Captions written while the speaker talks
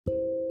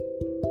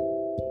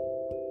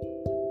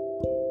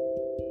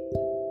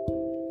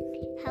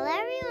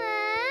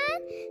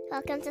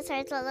welcome to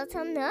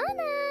Little Nona.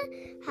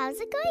 How's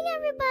it going,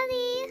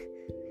 everybody?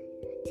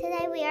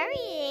 Today we are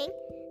reading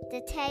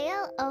The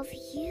Tale of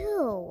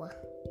You,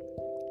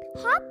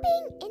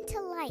 Hopping into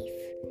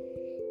Life,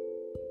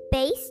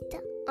 based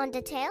on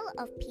the tale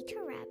of Peter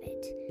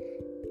Rabbit.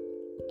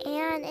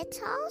 And it's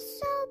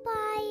also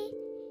by,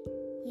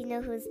 you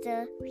know who's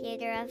the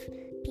creator of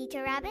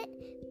Peter Rabbit?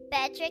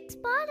 Beatrix.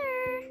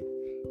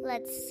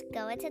 Let's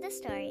go into the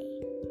story.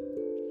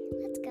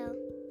 Let's go.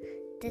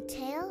 The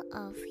Tale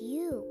of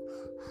You,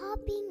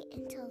 Hopping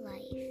into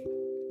Life.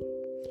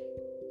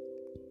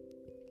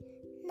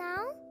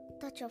 Now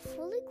that you're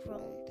fully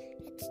grown,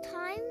 it's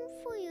time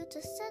for you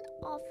to set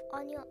off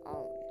on your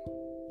own.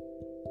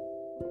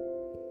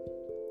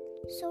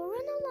 So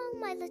run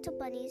along, my little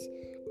bunnies,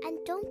 and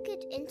don't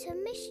get into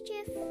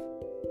mischief.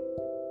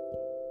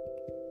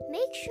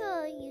 Make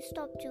sure you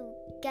stop to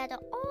gather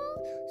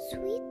all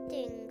sweet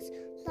things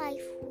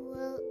life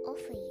will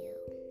offer you.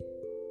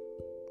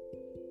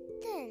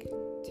 Then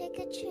take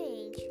a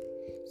change,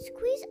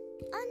 squeeze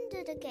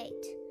under the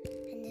gate,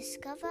 and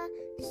discover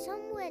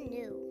somewhere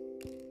new.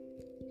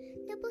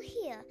 Nibble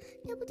here,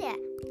 nibble there.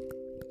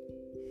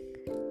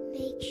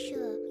 Make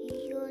sure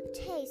you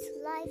taste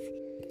life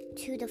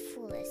to the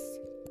fullest.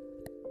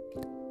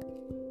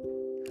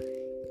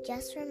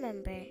 Just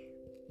remember,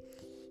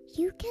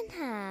 you can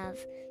have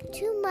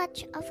too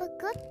much of a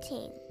good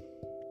thing.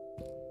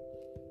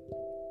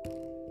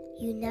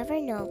 You never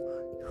know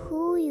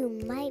who you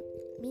might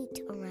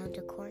meet around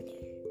the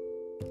corner.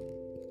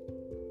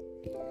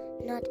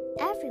 Not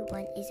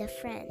everyone is a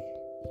friend.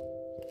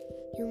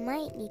 You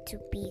might need to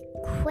be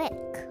quick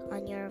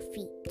on your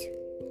feet.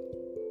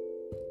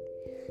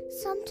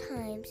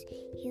 Sometimes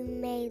you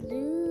may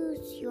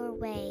lose your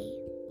way.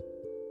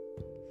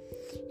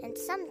 And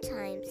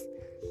sometimes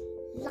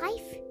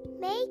life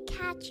may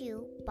catch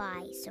you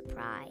by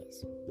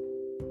surprise.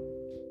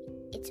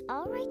 It's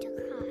alright to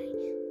cry,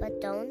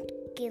 but don't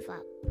give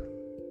up.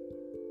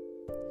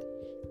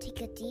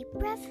 Take a deep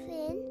breath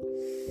in,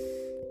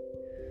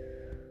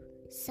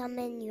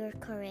 summon your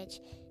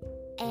courage,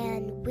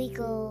 and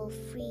wiggle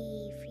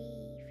free.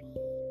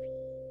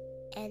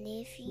 And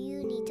if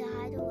you need to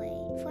hide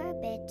away for a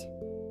bit,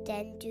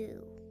 then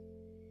do.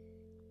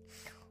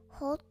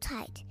 Hold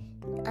tight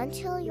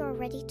until you're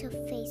ready to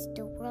face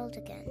the world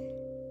again.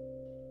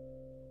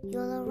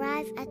 You'll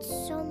arrive at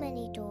so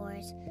many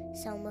doors,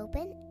 some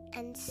open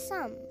and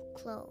some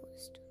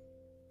closed.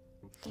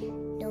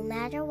 No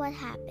matter what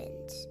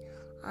happens,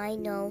 I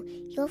know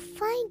you'll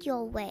find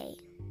your way.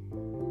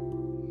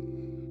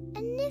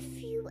 And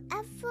if you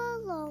ever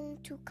long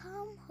to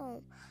come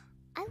home,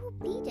 I will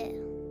be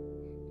there.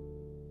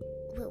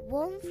 With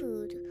warm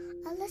food,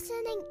 a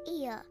listening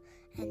ear,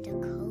 and a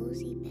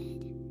cozy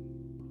bed.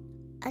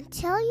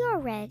 Until you're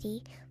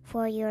ready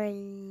for your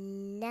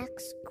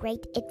next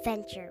great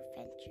adventure.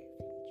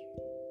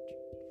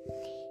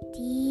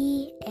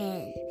 The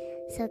end.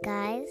 So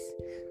guys,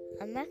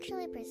 I'm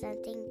actually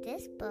presenting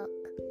this book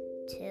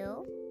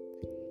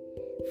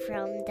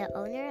from the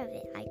owner of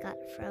it. I got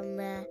from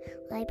the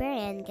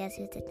librarian. Guess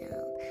who did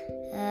know?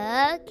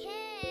 Okay.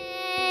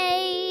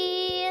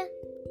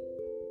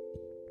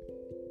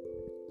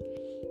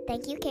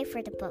 Thank you, Kay,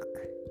 for the book.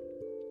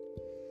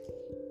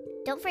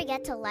 Don't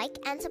forget to like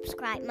and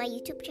subscribe my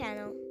YouTube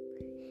channel.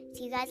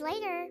 See you guys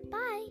later.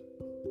 Bye.